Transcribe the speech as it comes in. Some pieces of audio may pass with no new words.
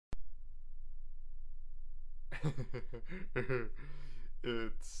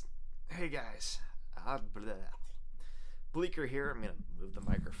It's hey guys, Bleaker here. I'm gonna move the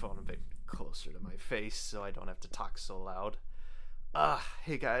microphone a bit closer to my face so I don't have to talk so loud.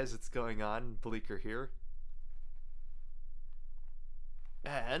 Hey guys, what's going on? Bleaker here,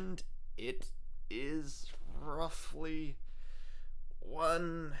 and it is roughly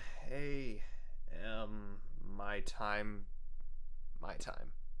 1 a.m. my time.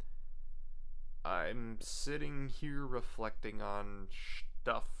 I'm sitting here reflecting on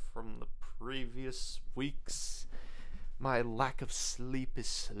stuff from the previous weeks. My lack of sleep is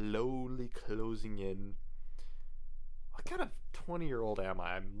slowly closing in. What kind of 20-year-old am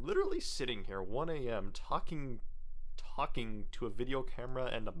I? I'm literally sitting here 1 a.m. talking to a video camera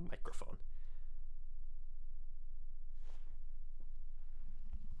and a microphone.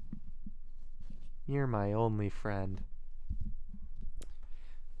 You're my only friend.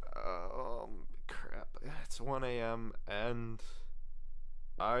 Crap. It's 1 a.m. and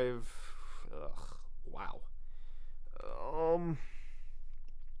I've... wow.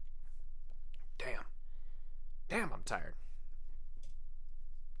 Damn, I'm tired.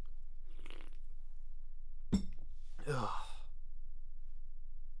 Ugh.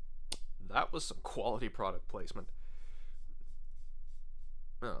 That was some quality product placement.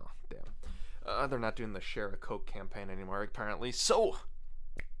 Oh, damn. They're not doing the Share a Coke campaign anymore, apparently. So,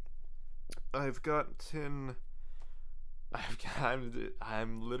 I'm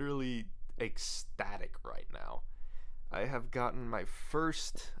literally ecstatic right now. I have gotten my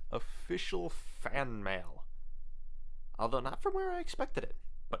first official fan mail. Although not from where I expected it.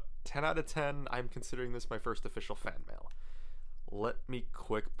 But 10 out of 10, I'm considering this my first official fan mail. Let me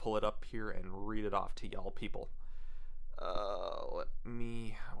quick pull it up here and read it off to y'all people. Where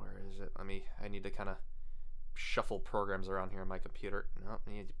is it? I need to kind of shuffle programs around here on my computer. No,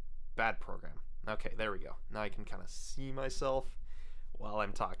 bad program. Okay, there we go. Now I can kind of see myself while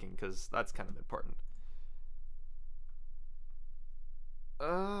I'm talking, because that's kind of important.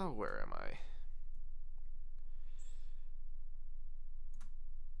 Where am I?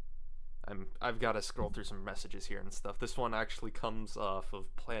 I've got to scroll through some messages here and stuff. This one actually comes off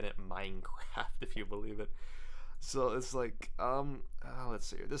of Planet Minecraft, if you believe it. So it's like, let's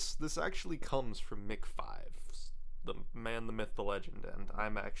see here. This actually comes from Mick5, the man, the myth, the legend, and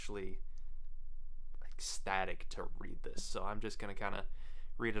I'm actually ecstatic to read this. So I'm just gonna kind of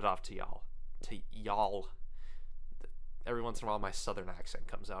read it off to y'all. Every once in a while, my southern accent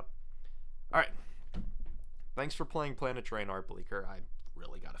comes out. All right. Thanks for playing Planet Draenor, Bleaker. I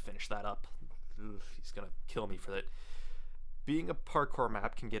really got to finish that up. Oof, he's gonna kill me for that. Being a parkour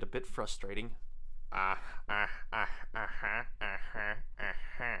map can get a bit frustrating.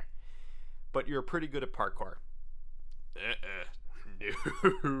 But you're pretty good at parkour.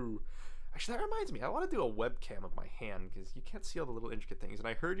 No. Actually, that reminds me. I want to do a webcam of my hand because you can't see all the little intricate things. And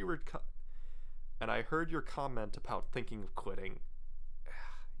I heard you were, and I heard your comment about thinking of quitting.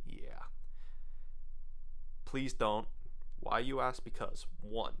 Yeah. Please don't. Why, you ask? Because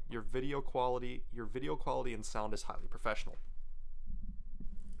 1, your video quality and sound is highly professional.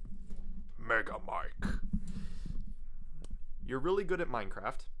 Mega Mike. You're really good at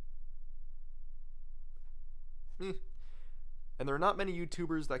Minecraft. And there are not many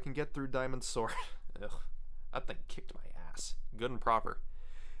YouTubers that can get through Diamond Sword. Ugh, that thing kicked my ass. Good and proper.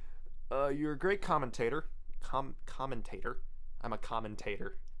 You're a great commentator. Commentator. I'm a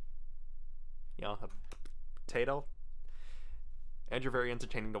commentator. You know, a potato. And you're very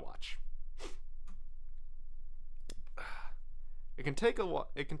entertaining to watch. It can take a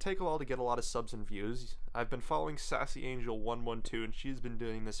while to get a lot of subs and views. I've been following Sassy Angel 112, and she's been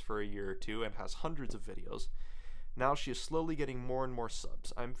doing this for a year or two and has hundreds of videos. Now she is slowly getting more and more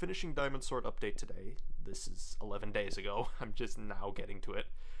subs. I'm finishing Diamond Sword update today. This is 11 days ago. I'm just now getting to it.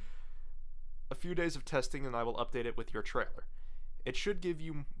 A few days of testing and I will update it with your trailer. It should give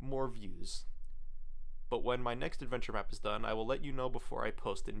you more views. But when my next adventure map is done, I will let you know before I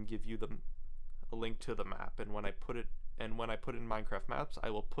post it and give you a link to the map. And when I put it in Minecraft Maps, I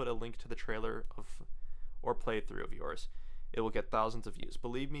will put a link to the trailer or playthrough of yours. It will get thousands of views.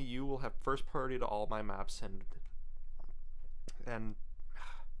 Believe me, you will have first priority to all my maps, and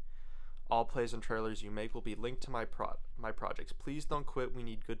all plays and trailers you make will be linked to my projects. Please don't quit. We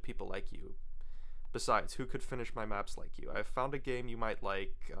need good people like you. Besides, who could finish my maps like you? I've found a game you might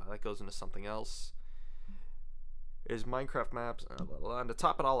like that goes into something else. It is Minecraft Maps, and to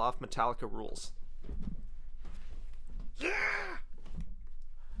top it all off, Metallica rules. Yeah!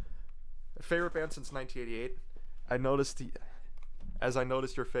 Favorite band since 1988. As I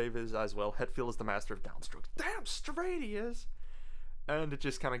noticed your fave is as well. Hetfield is the master of downstrokes. Damn straight he is. And it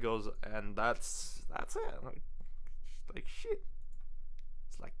just kind of goes, and that's it. like shit.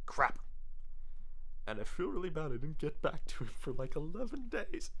 It's like crap. And I feel really bad I didn't get back to him for like 11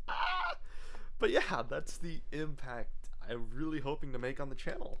 days. Ah! But yeah, that's the impact I'm really hoping to make on the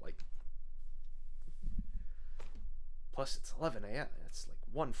channel. Like, plus it's 11 a.m. It's like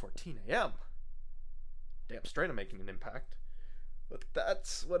 1:14 a.m. Damn straight I'm making an impact. But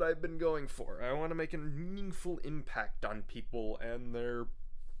that's what I've been going for. I want to make a meaningful impact on people and their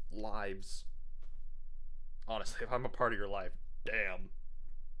lives. Honestly, if I'm a part of your life, damn.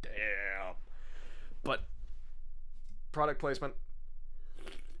 But product placement.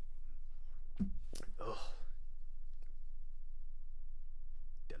 Ugh.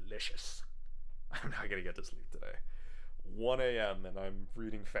 Delicious. I'm not gonna get to sleep today. 1 a.m. and I'm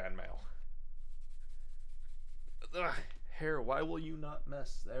reading fan mail. Ugh. Hair, why will you not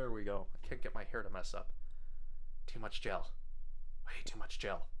mess? There we go. I can't get my hair to mess up. Too much gel. Way too much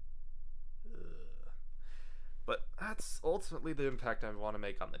gel. Ugh. But that's ultimately the impact I want to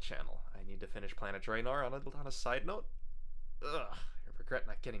make on the channel. I need to finish Planet Draenor on a side note. Ugh, I regret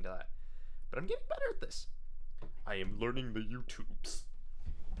not getting to that. But I'm getting better at this. I am learning the YouTubes.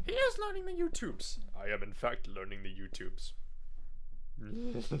 He is learning the YouTubes. I am in fact learning the YouTubes.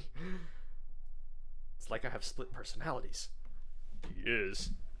 It's like I have split personalities. He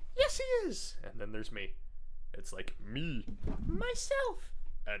is. Yes, he is. And then there's me. It's like me, myself,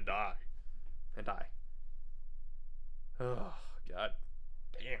 and I. Oh, god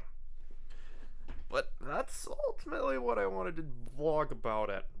damn. But that's ultimately what I wanted to vlog about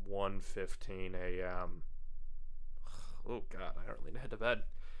at 1:15 a.m. Oh god, I don't need to head to bed.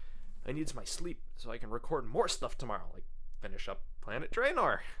 I need my sleep so I can record more stuff tomorrow, like finish up Planet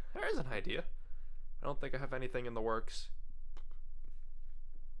Draenor. There's an idea. I don't think I have anything in the works.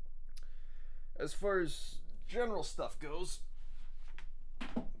 As far as general stuff goes,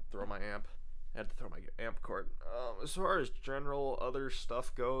 throw my amp. I had to throw my amp cord. As far as general other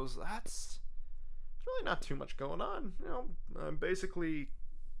stuff goes, there's really not too much going on. You know, I'm basically,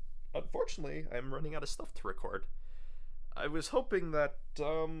 unfortunately, I'm running out of stuff to record. I was hoping that,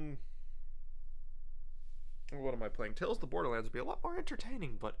 what am I playing? Tales of the Borderlands would be a lot more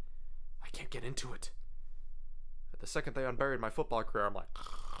entertaining, but I can't get into it. The second they unburied my football career, I'm like,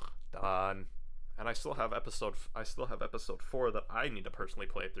 done. And I still have episode 4 that I need to personally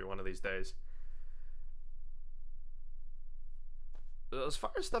play through one of these days. As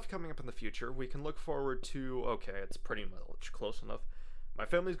far as stuff coming up in the future, we can look forward to, okay, it's pretty much close enough. My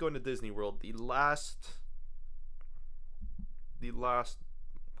family's going to Disney World the last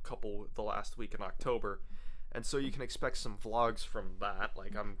week in October. And so you can expect some vlogs from that.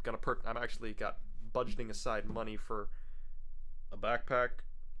 Like I'm actually got budgeting aside money for a backpack,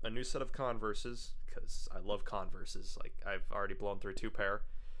 a new set of Converses, because I love Converses. Like I've already blown through 2 pair.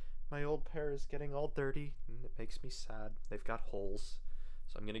 My old pair is getting all dirty and it makes me sad. They've got holes.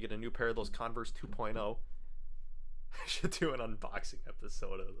 So I'm gonna get a new pair of those Converse 2.0. I should do an unboxing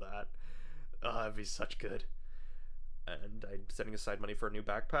episode of that. Oh, that'd be such good. And I'm setting aside money for a new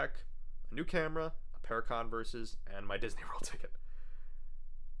backpack, a new camera, a pair of Converses, and my Disney World ticket.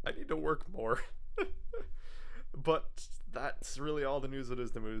 I need to work more. But that's really all the news that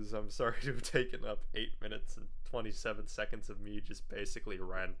is the news. I'm sorry to have taken up 8 minutes and 27 seconds of me just basically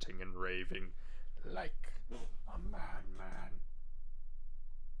ranting and raving like a madman.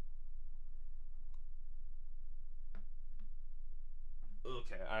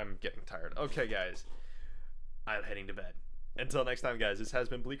 Okay, I'm getting tired. Okay, guys, I'm heading to bed. Until next time, guys, this has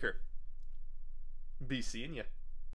been Bleaker. Be seeing ya.